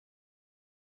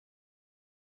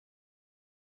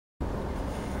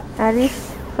Arif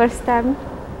first time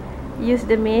use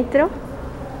the metro.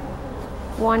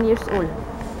 1 years old.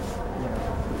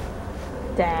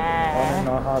 Dah.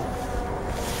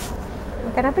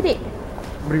 Makan apa, Dik?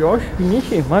 Brioche,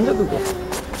 finisce, mangia tutto.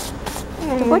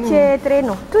 Poi c'è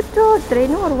treno. Tutto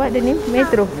treno or what the name?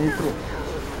 Metro. Metro.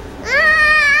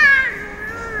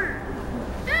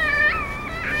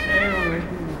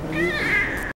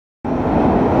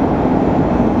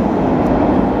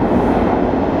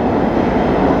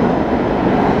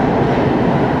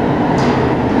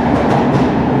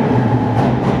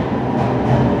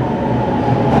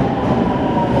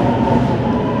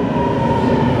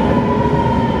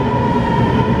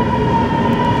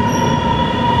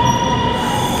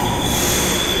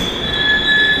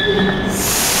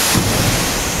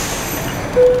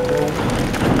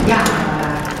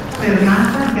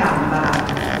 Fermata gamba.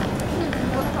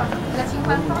 La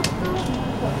 58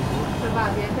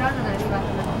 probabile, però non è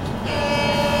arrivata la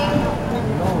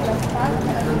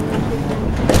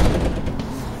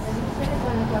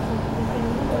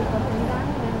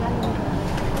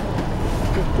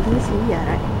ini sih ya,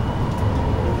 right?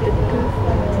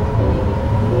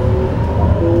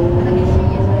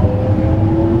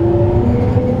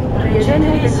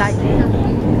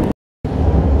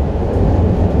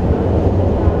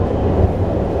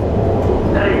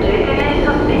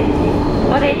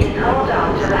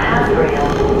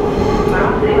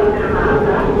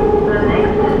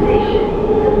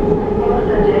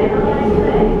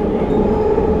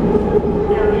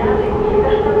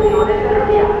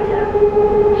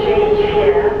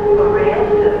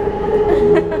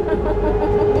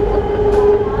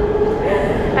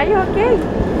 Are you okay?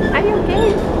 Are you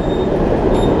okay?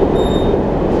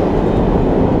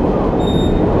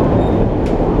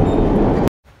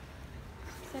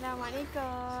 Assalamualaikum.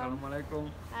 Assalamualaikum.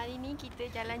 Hari ni kita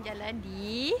jalan-jalan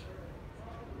di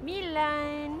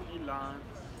Milan.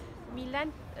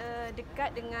 Milan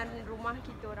dekat dengan rumah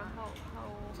kita orang. How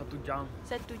 1 jam.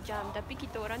 1 jam. Tapi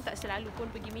kita orang tak selalu pun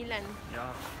pergi Milan. Ya.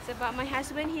 Sebab my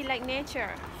husband he like nature.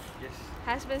 Yes.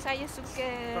 Husband saya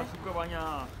suka. Tak suka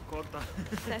banyak kota.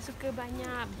 Tak suka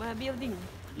banyak building.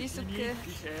 Dia suka.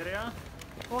 This area.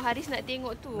 Oh, Haris nak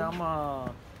tengok tu. Nama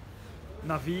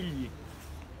Navigli.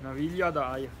 Navigli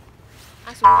ada air.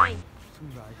 Ah, sungai.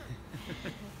 Sungai.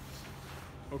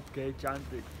 Okey,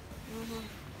 cantik.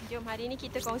 Jom hari ni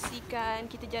kita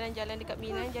kongsikan, kita jalan-jalan dekat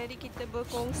Milan. Jadi kita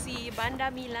berkongsi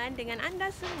bandar Milan dengan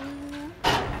anda semua.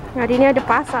 Hari ni ada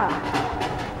pasar.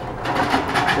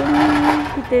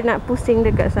 Kita nak pusing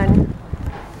dekat sana.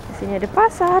 Di sini ada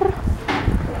pasar.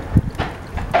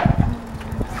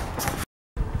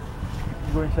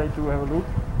 Go inside to have a look.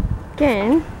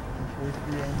 Can?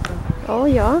 Oh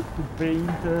yeah. To paint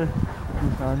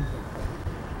Milan.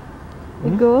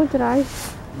 Go try.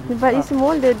 But it's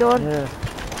small the door. Yeah.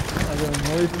 I don't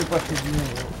know if the passeggino.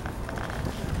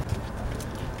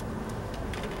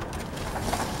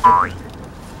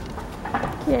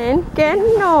 Can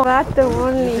no. Rata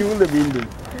only. It's the building.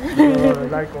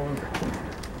 Like all.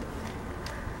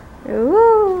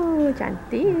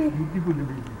 Cantik. Beautiful the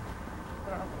building.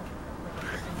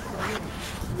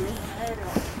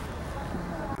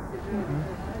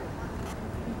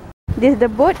 This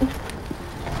the boat.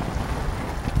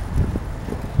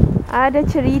 Ada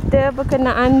cerita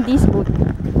berkenaan this boat.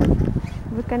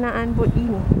 Berkenaan boat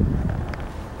ini.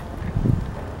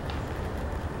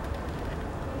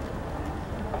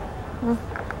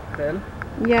 Tell?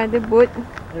 Yeah, the boat.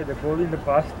 Yeah, the boat in the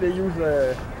past they use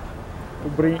to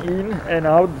bring in and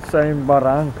out the same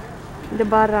barang. The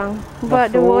barang.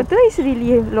 But so, the water is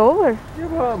really lower. Yeah,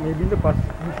 well, maybe in the past.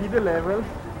 You see the level,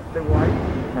 the white.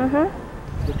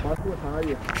 The past was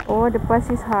higher. Oh, the past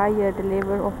is higher, the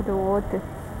level of the water.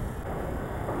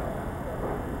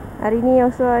 Hari ni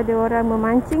also ada orang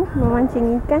memancing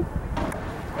ikan.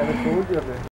 Ada soldier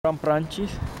there. Orang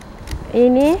Perancis.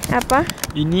 Ini apa?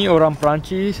 Ini orang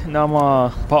Perancis,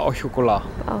 nama Pak Chocolat.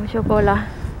 Oh, Chocolat.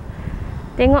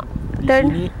 Tengok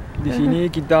turn. Di sini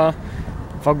kita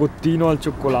fagottino al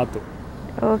cioccolato.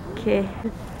 Okey.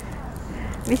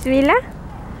 Bismillah.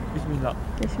 Bismillah.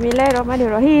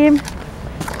 Bismillahirrahmanirrahim.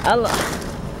 Allah.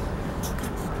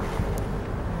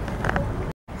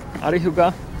 Ari suka?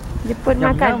 Jemput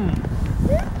makan.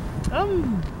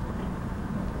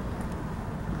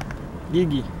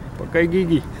 Gigi, pakai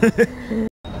gigi.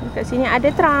 Dekat sini ada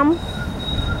tram.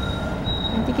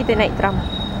 Nanti kita naik tram.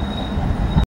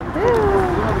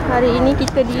 Hari ini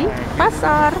kita di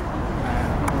pasar.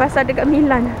 Pasar dekat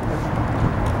Milan.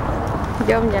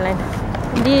 Jom jalan.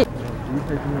 Di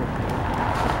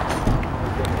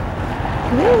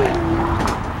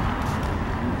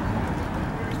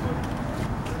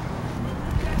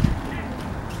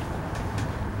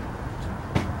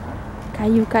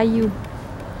Kayu-kayu.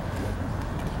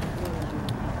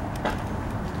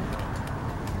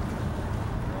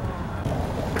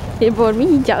 For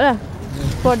me hijab lah.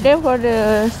 For them for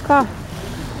the scarf.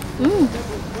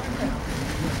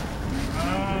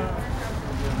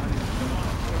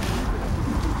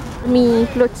 Me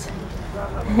clothes.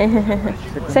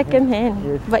 Second hand.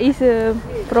 Yes. But it's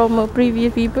from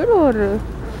previous people or?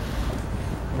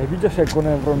 Maybe just second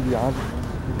hand from the other.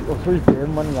 Also it's their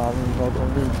money, not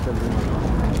only Italy.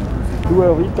 Two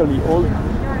of Italy, all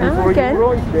before can.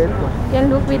 Euro is that one. Can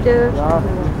look with the. Yeah.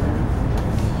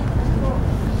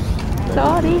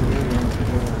 Sorry.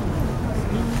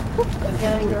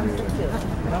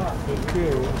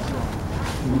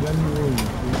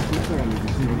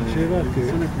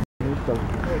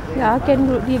 Yeah, can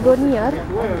we go near?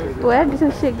 Where does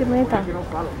it shake the metal?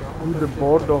 Put the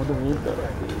board of the meter.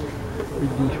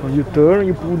 With this one, you turn,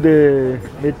 you put the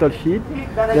metal sheet,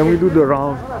 then we do the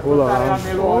round, all around.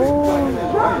 Oh.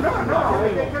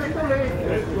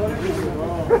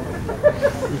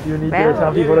 If you need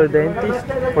something for a dentist,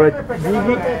 for a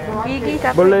gigi,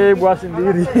 boleh buat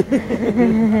sendiri.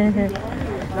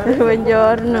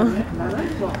 Buongiorno.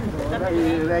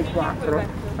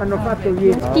 Hanno fatto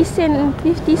ieri.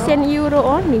 50 cent euro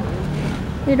only.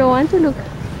 You don't want to look.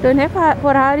 Don't have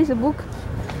for Harry's a book.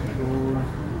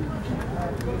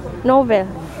 Novel.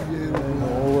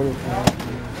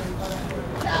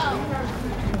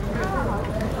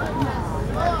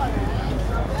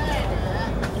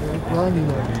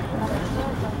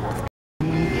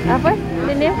 Apa?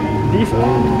 The name? This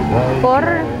one, For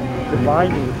the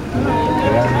Bible.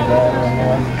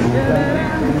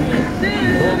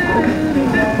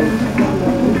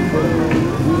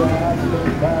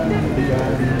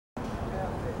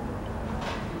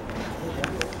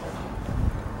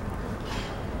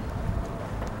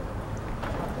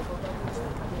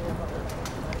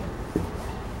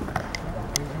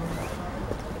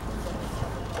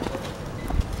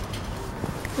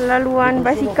 laluan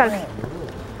basikal.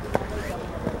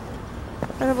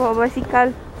 Kalau bawa basikal.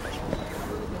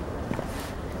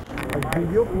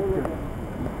 Video picture.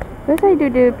 First I do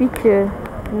the picture.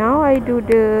 Now I do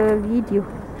the video.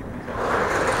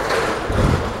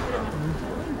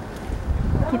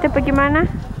 Kita pergi mana?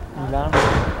 Milan.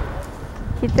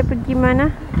 Kita pergi mana?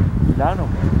 Milano.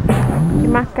 Pergi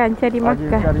makan, cari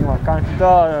makan. Cari makan.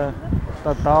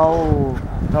 Kita tahu.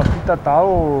 Kita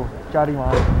tahu cari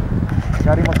mana.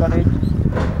 Cari makan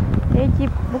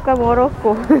Egypt bukan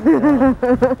Morocco.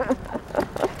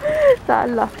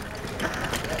 Salah.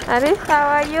 Arif,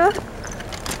 how are you?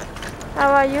 How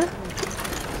are you?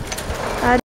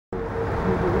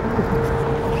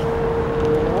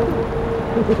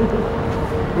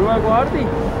 Dua guardi.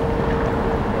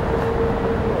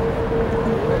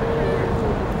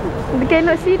 We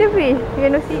cannot see the fish. We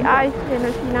cannot see eyes. We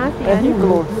cannot see nothing. He Arif.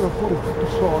 close. Tutto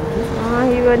soldi. Ah,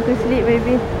 he want to sleep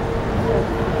maybe.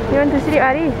 You want to sleep,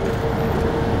 Arif?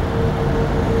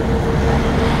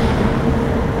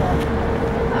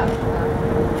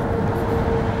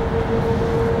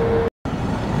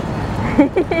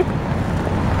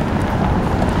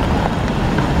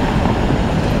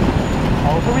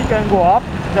 Also we can go up,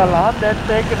 jalan, then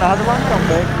take another one, come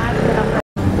back.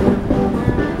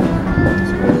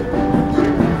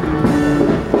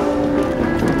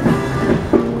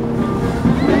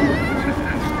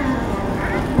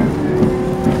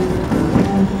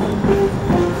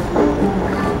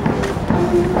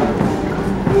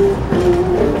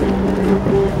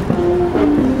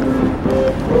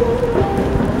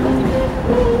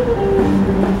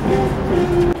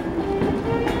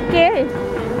 Okay.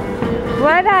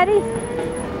 What, Arif?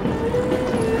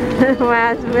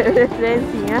 My husband is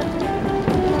dancing, ha?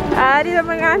 Arif dah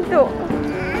mengantuk.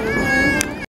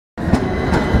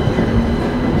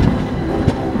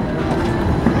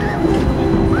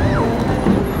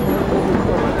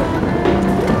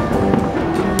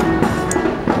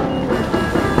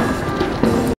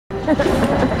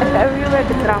 Everywhere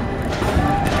the drum.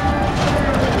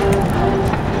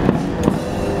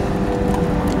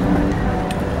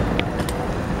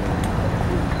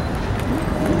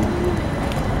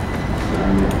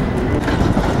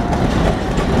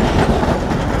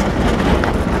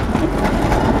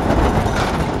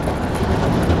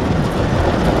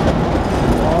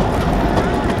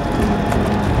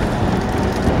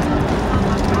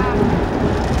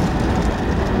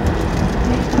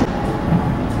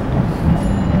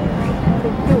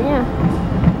 Sejuknya.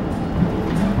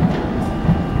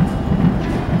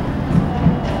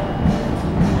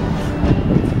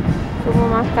 Semua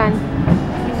makan.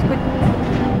 Biskut.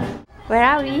 Where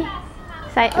are we?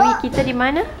 Kita di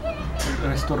mana?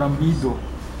 Restoran Bido.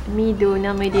 Mido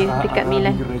nama dia dekat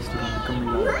Milan. Restoran dekat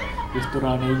Milan.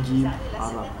 Restoran Egypt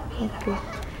Arab. Okey.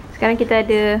 Sekarang kita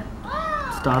ada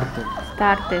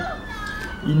starter.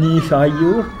 Ini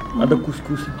sayur, ada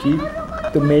couscous sikit,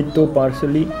 tomato,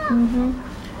 parsley.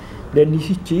 Then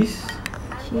this is cheese.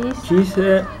 Cheese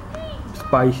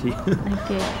spicy.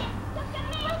 Okey.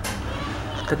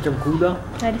 Kacang kuda.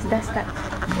 Dah start.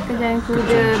 Kacang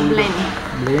kuda blend.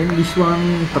 This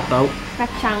one tak tahu.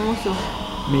 Kacang musuh.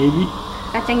 Maybe.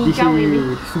 Kacang This hijau maybe.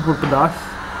 is super pedas.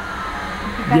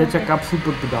 Dia cakap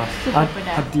super pedas. Super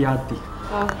pedas. Hati-hati.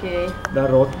 Okey. Dan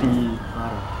roti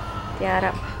Arab. Di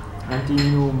Arab. Nanti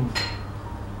minum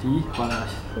teh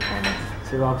panas. Di panas.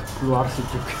 Sebab keluar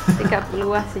sejuk. Dekat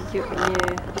luar sejuk.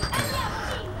 Ya.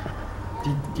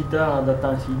 Kita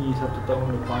datang sini 1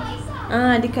 tahun lepas.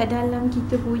 Dekat dalam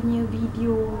kita punya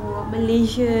video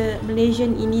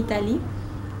Malaysian ini tadi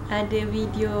ada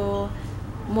video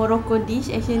Morocco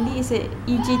dish. Actually it's a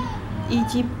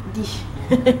Egypt dish.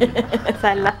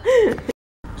 Salah.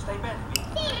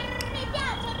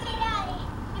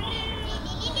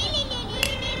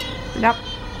 Sedap.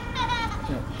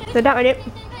 Sedap adik.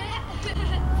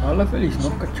 Alla feliz no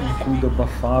kacang kuda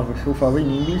bafava. Se eu falar em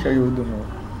inglês, I don't know.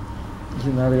 It's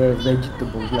another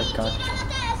vegetables like kacang.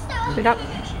 Sedap.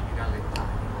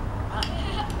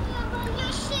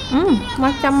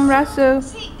 Macam rasa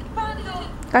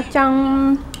kacang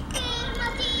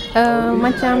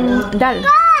macam dal.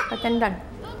 Kacang dal.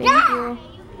 Thank you.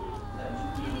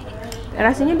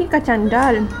 Rasanya ni kacang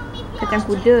dal. Kacang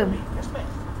kuda.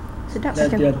 Sedap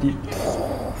kacang. Hati-hati.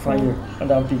 Fire.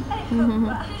 Ada api.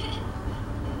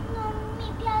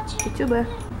 Kita cuba.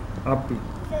 Api.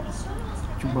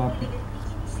 Coba api.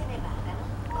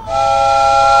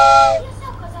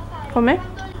 Come?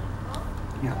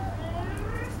 Ya.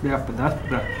 Dia pedas.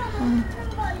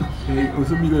 Hey,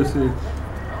 also because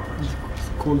it's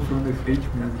cold from the fridge,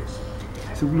 maybe.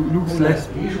 So looks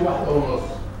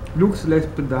less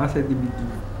pedas at the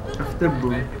beginning. After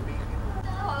burn.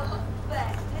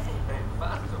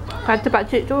 Kata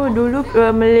pakcik tu dulu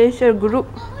Malaysia group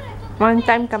one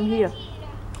time come here.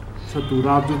 100,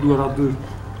 200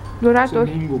 200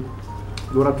 seminggu.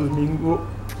 200 minggu.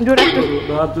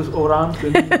 200 orang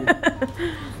seminggu.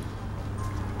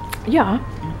 Ya.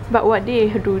 But what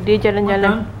day do dia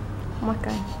jalan-jalan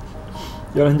makan.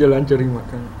 Jalan-jalan cari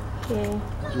makan. Okay.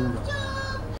 Juga.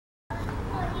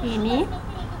 Ini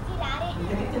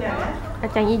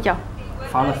kacang hijau.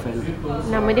 Falafel.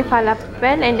 Nama dia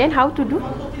falafel, and then how to do?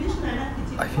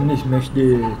 I finish mash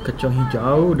the kacang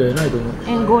hijau, then I don't know.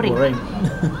 And goreng.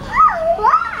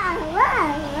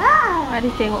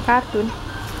 Haris tengok kartun.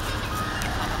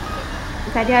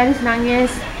 Tadi Haris nangis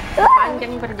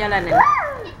panjang perjalanan.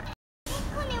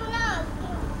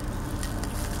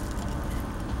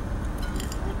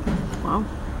 Wow.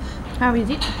 How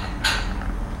is it?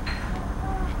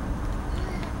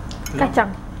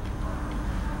 Kacang.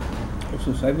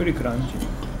 Also very crunchy.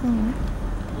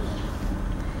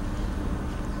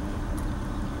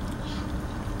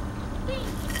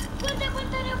 Guarda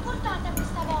quanto ne ho portata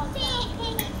questa volta.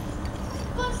 Sì.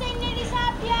 Consegne di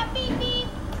sabbia, Bibi.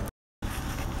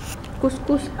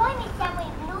 Couscous. Poi mettiamo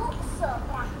il blu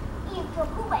sopra. Il tuo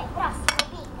cubo è il prossimo,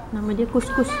 Big. Nama dia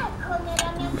couscous. Ecco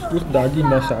nella mia Terus daging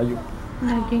dan sayur.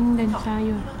 Daging dan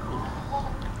sayur.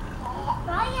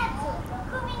 Poi azzurro,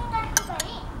 come in un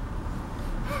arcobaleno.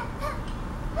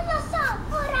 Lo so,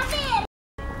 ora verde.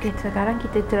 Okay, sekarang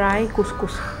kita try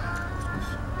couscous.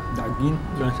 Daging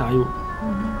dan sayur.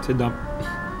 Sedap.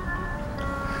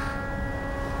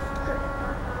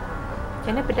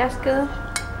 Macam mana, pedas ke?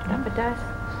 Tak pedas.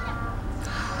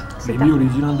 Maybe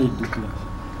original dia itu lah.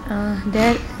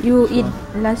 That you eat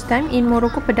last time in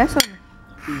Morocco pedas or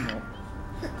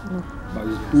No.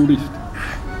 Bagi turis.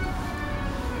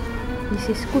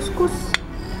 This is couscous.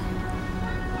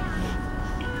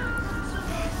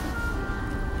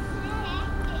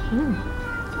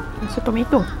 Rasa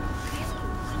tomato.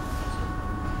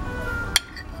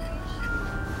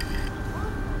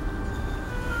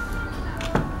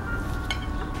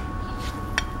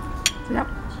 Sedap.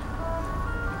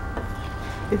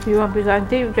 If you want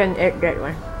picante, you can add that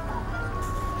one.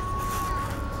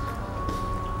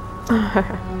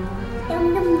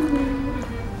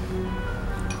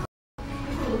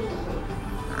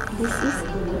 This is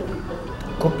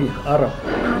Kopi Arab.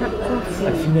 Arab coffee.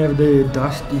 I think have the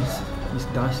dust is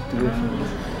dusty.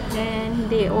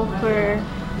 Then they offer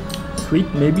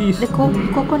Sweet maybe is the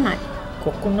coconut.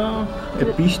 coconut, a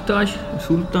pistache,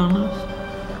 sultana,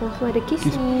 Also ada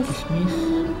kismis. kismis.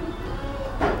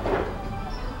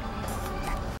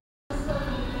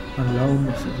 Allah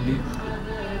masuk dia.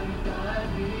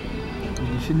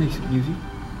 Di sini music.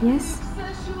 Yes.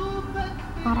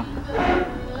 Arab.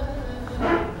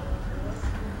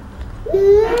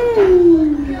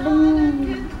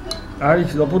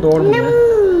 Alice, dopo dormi,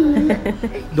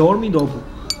 Dormi dopo.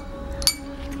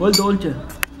 Vuoi il dolce?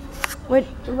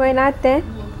 Vuoi latte?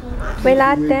 Vuoi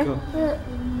latte?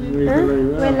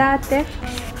 Vuoi latte?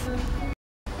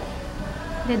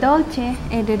 The dolce?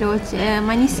 The dolce.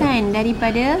 Manisan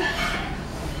daripada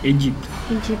Egypt.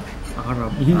 Egypt.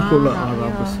 Arab. Ini kalau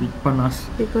Arab ya. sweet panas.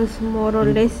 Because more or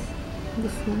less the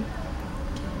same.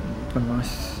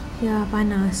 Panas. Ya,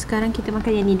 panas. Sekarang kita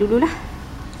makan yang ni dululah.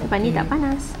 Lepas ni tak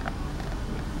panas.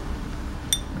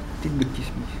 Tik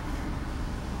berkismis.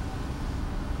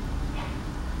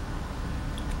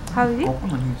 How is it? Kau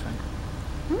manis kan?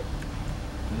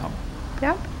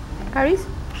 Yeah. Haris?